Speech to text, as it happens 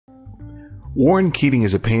Warren Keating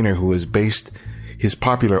is a painter who has based his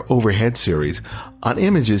popular Overhead series on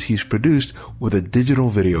images he's produced with a digital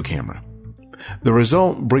video camera. The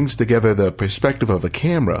result brings together the perspective of a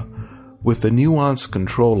camera with the nuanced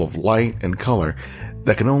control of light and color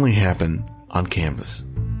that can only happen on canvas.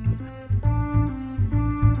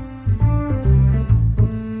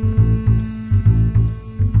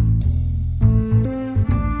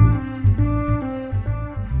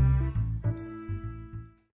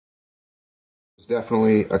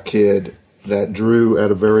 Definitely a kid that drew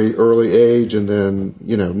at a very early age and then,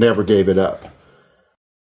 never gave it up.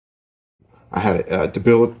 I had a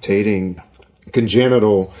debilitating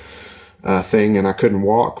congenital thing, and I couldn't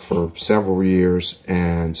walk for several years,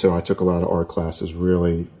 and so I took a lot of art classes,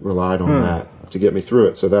 really relied on that to get me through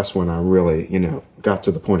it. So that's when I really, got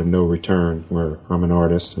to the point of no return where I'm an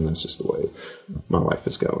artist, and that's just the way my life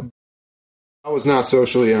is going. I was not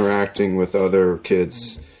socially interacting with other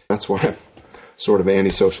kids. That's why I'm sort of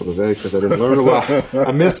antisocial today, because I didn't learn a lot.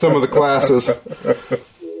 I missed some of the classes.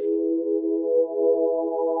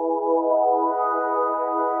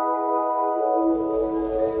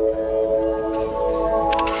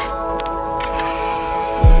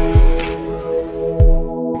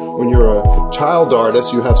 When you're a child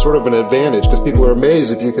artist, you have sort of an advantage because people are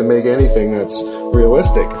amazed if you can make anything that's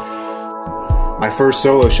realistic. My first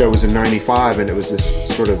solo show was in '95, and it was this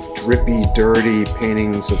sort of drippy, dirty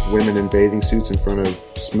paintings of women in bathing suits in front of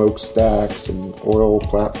smokestacks and oil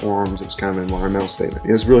platforms. It was kind of an environmental statement.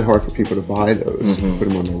 It was really hard for people to buy those and put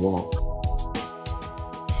them on their wall.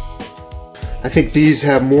 I think these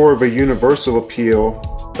have more of a universal appeal,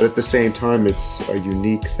 but at the same time, it's a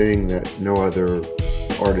unique thing that no other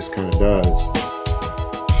artist kind of does.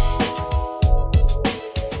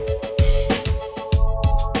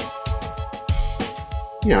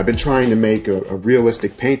 I've been trying to make a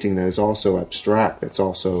realistic painting that is also abstract, that's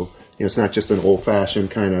also, it's not just an old-fashioned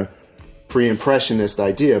kind of pre-impressionist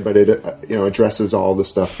idea, but it, addresses all the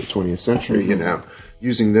stuff of the 20th century,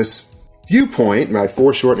 Using this viewpoint, by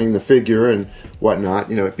foreshortening the figure and whatnot,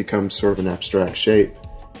 it becomes sort of an abstract shape.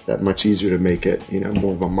 That much easier to make it,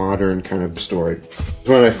 more of a modern kind of story.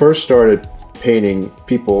 When I first started painting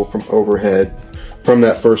people from overhead, from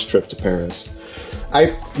that first trip to Paris,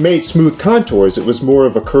 I made smooth contours. It was more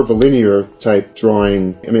of a curvilinear type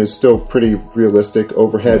drawing. I mean, it's still pretty realistic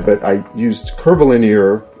overhead, but I used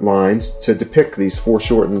curvilinear lines to depict these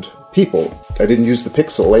foreshortened people. I didn't use the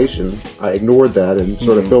pixelation. I ignored that and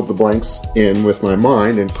sort of filled the blanks in with my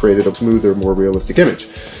mind and created a smoother, more realistic image.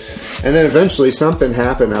 And then eventually something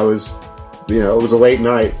happened. I was, it was a late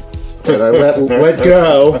night, and I let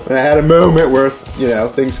go. And I had a moment where,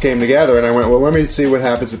 things came together, and I went, well, let me see what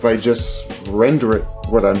happens if I just render it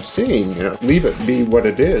what I'm seeing, leave it be what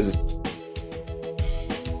it is.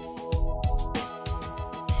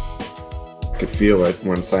 I could feel it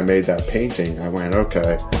once I made that painting. I went,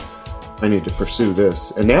 okay, I need to pursue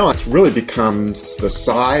this. And now it's really becomes the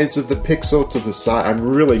size of the pixel to the size. I'm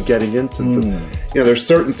really getting into the, there's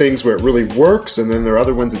certain things where it really works, and then there are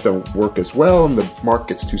other ones that don't work as well, and the mark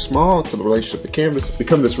gets too small to the relationship to the canvas. It's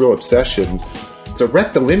become this real obsession. It's a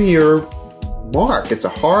rectilinear mark. It's a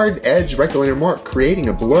hard edge rectilinear mark creating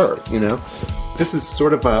a blur, This is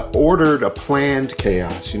sort of a planned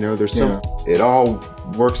chaos, There's some, it all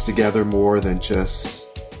works together more than just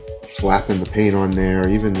slapping the paint on there,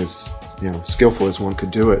 even as skillful as one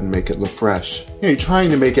could do it and make it look fresh. You're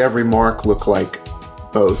trying to make every mark look like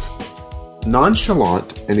both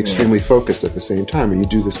nonchalant and extremely focused at the same time when you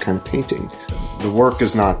do this kind of painting. The work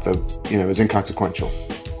is not is inconsequential.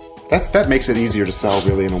 That makes it easier to sell,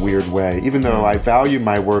 really, in a weird way. Even though I value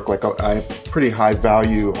my work, I have pretty high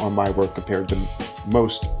value on my work compared to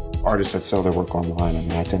most artists that sell their work online. I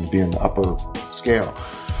mean, I tend to be in the upper scale.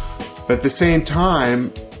 But at the same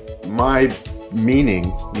time, my meaning,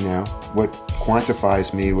 what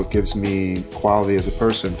quantifies me, what gives me quality as a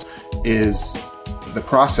person, is the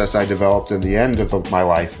process I developed in the end of my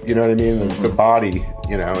life. You know what I mean? The body,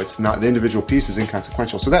 it's not, the individual piece is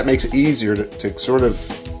inconsequential. So that makes it easier to sort of,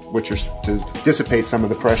 to dissipate some of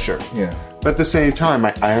the pressure. Yeah. But at the same time,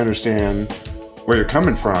 I understand where you're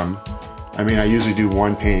coming from. I mean, I usually do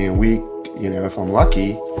one painting a week, if I'm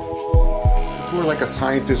lucky. It's more like a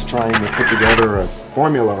scientist trying to put together a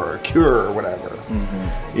formula or a cure or whatever.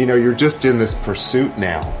 You're just in this pursuit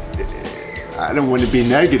now. I don't want to be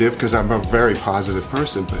negative because I'm a very positive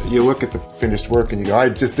person, but you look at the finished work and you go, I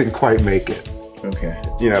just didn't quite make it. Okay.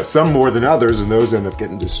 Some more than others, and those end up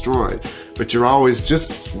getting destroyed. But you're always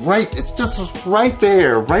just right, it's just right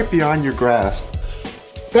there, right beyond your grasp.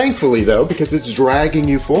 Thankfully, though, because it's dragging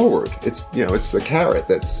you forward. It's, it's a carrot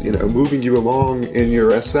that's, moving you along in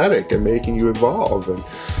your aesthetic and making you evolve. And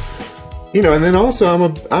You know, and then also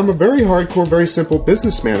I'm a very hardcore, very simple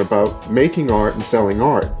businessman about making art and selling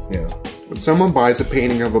art. Yeah. When someone buys a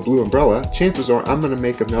painting of a blue umbrella, chances are I'm going to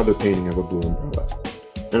make another painting of a blue umbrella.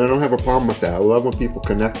 And I don't have a problem with that. I love when people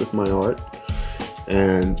connect with my art.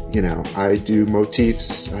 And, you know, I do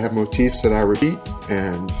motifs. I have motifs that I repeat.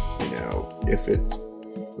 And, you know, if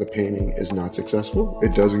the painting is not successful,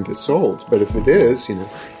 it doesn't get sold. But if it is, you know,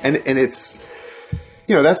 and it's,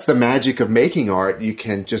 you know, that's the magic of making art. You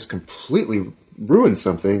can just completely ruin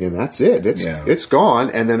something and that's it. It's gone.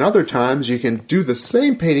 And then other times you can do the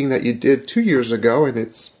same painting that you did 2 years ago and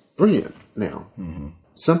it's brilliant now. Mm-hmm.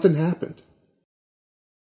 Something happened.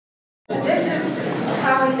 This is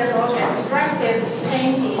probably the most expressive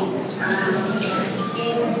painting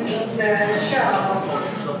in the show.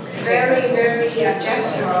 Very, very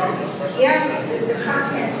gestural. Yeah, the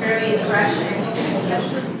content is very fresh and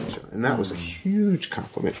interesting. And that was a huge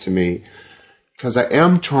compliment to me because I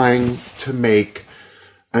am trying to make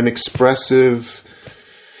an expressive,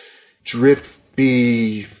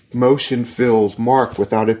 drippy, motion-filled mark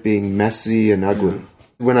without it being messy and ugly.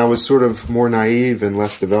 When I was sort of more naive and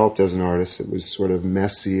less developed as an artist, it was sort of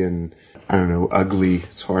messy and, I don't know, ugly.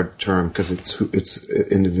 It's a hard term because it's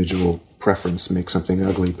individual preference makes something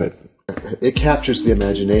ugly, but it captures the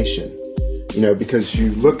imagination. You know, because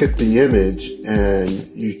you look at the image and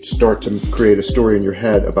you start to create a story in your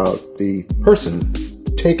head about the person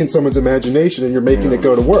taking someone's imagination and you're making it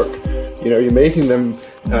go to work. You know, you're making them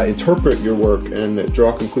interpret your work and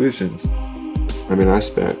draw conclusions. I mean, I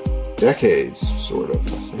spent decades, sort of,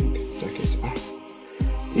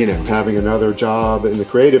 you know, having another job in the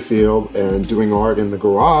creative field and doing art in the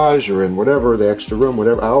garage or in whatever, the extra room,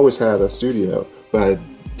 whatever. I always had a studio, but I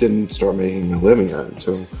didn't start making a living at it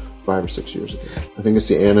until 5 or 6 years ago. I think it's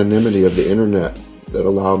the anonymity of the internet that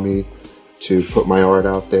allowed me to put my art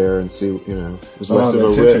out there and see, you know, it was less of a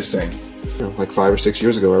risk. You know, like 5 or 6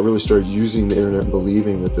 years ago, I really started using the internet and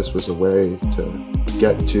believing that this was a way to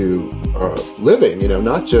get to living, you know,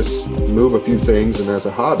 not just move a few things and as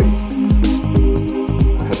a hobby.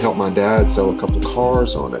 I had helped my dad sell a couple of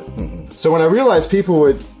cars on it. Mm-hmm. So when I realized people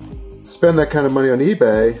would spend that kind of money on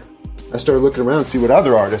eBay, I started looking around and see what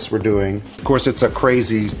other artists were doing. Of course, it's a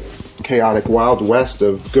crazy, chaotic wild west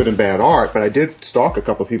of good and bad art, but I did stalk a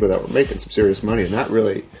couple of people that were making some serious money, and that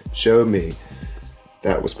really showed me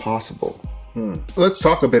that was possible. Let's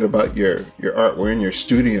talk a bit about your art. We're in your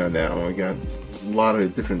studio now, and we got a lot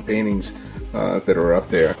of different paintings that are up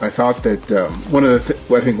there. I thought that one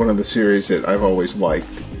of the series that I've always liked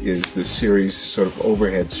is the series, sort of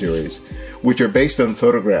overhead series, which are based on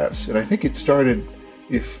photographs, and I think it started.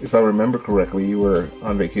 If I remember correctly, you were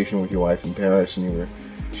on vacation with your wife in Paris and you were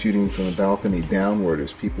shooting from the balcony downward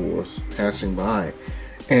as people were passing by.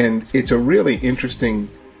 And it's a really interesting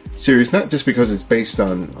series, not just because it's based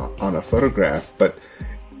on a photograph, but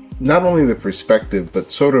not only the perspective,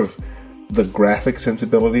 but sort of the graphic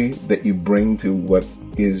sensibility that you bring to what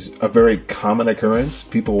is a very common occurrence,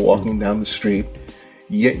 people walking down the street,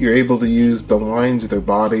 yet you're able to use the lines of their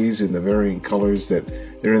bodies and the varying colors that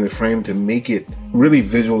they're in the frame to make it really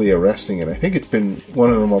visually arresting. And I think it's been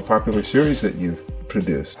one of the more popular series that you've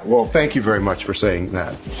produced. Well, thank you very much for saying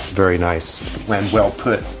that. Very nice and well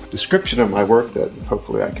put description of my work that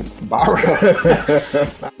hopefully I can borrow.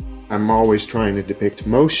 I'm always trying to depict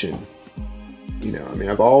motion. You know, I mean,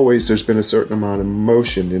 there's been a certain amount of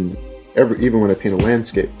motion in even when I paint a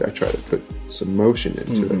landscape, I try to put some motion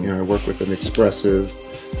into it. You know, I work with an expressive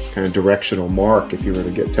kind of directional mark if you were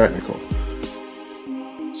to get technical.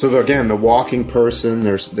 So again, the walking person,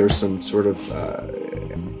 there's some sort of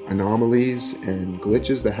anomalies and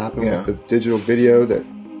glitches that happen with the digital video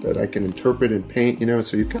that I can interpret and paint, you know,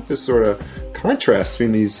 so you've got this sort of contrast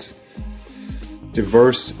between these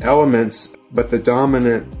diverse elements, but the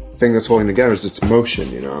dominant thing that's holding together is its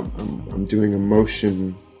motion, you know. I'm doing a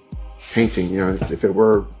motion painting, you know. If it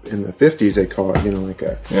were in the 50s, they call it, you know, like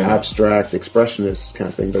a abstract expressionist kind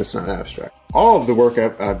of thing, but it's not abstract. All of the work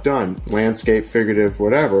I've done, landscape, figurative,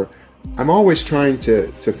 whatever, I'm always trying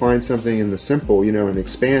to find something in the simple, you know, and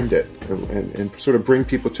expand it and sort of bring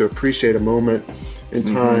people to appreciate a moment in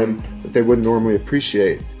time that they wouldn't normally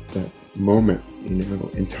appreciate. That moment, you know,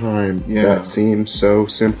 in time that seems so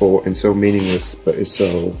simple and so meaningless, but is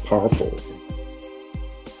so powerful.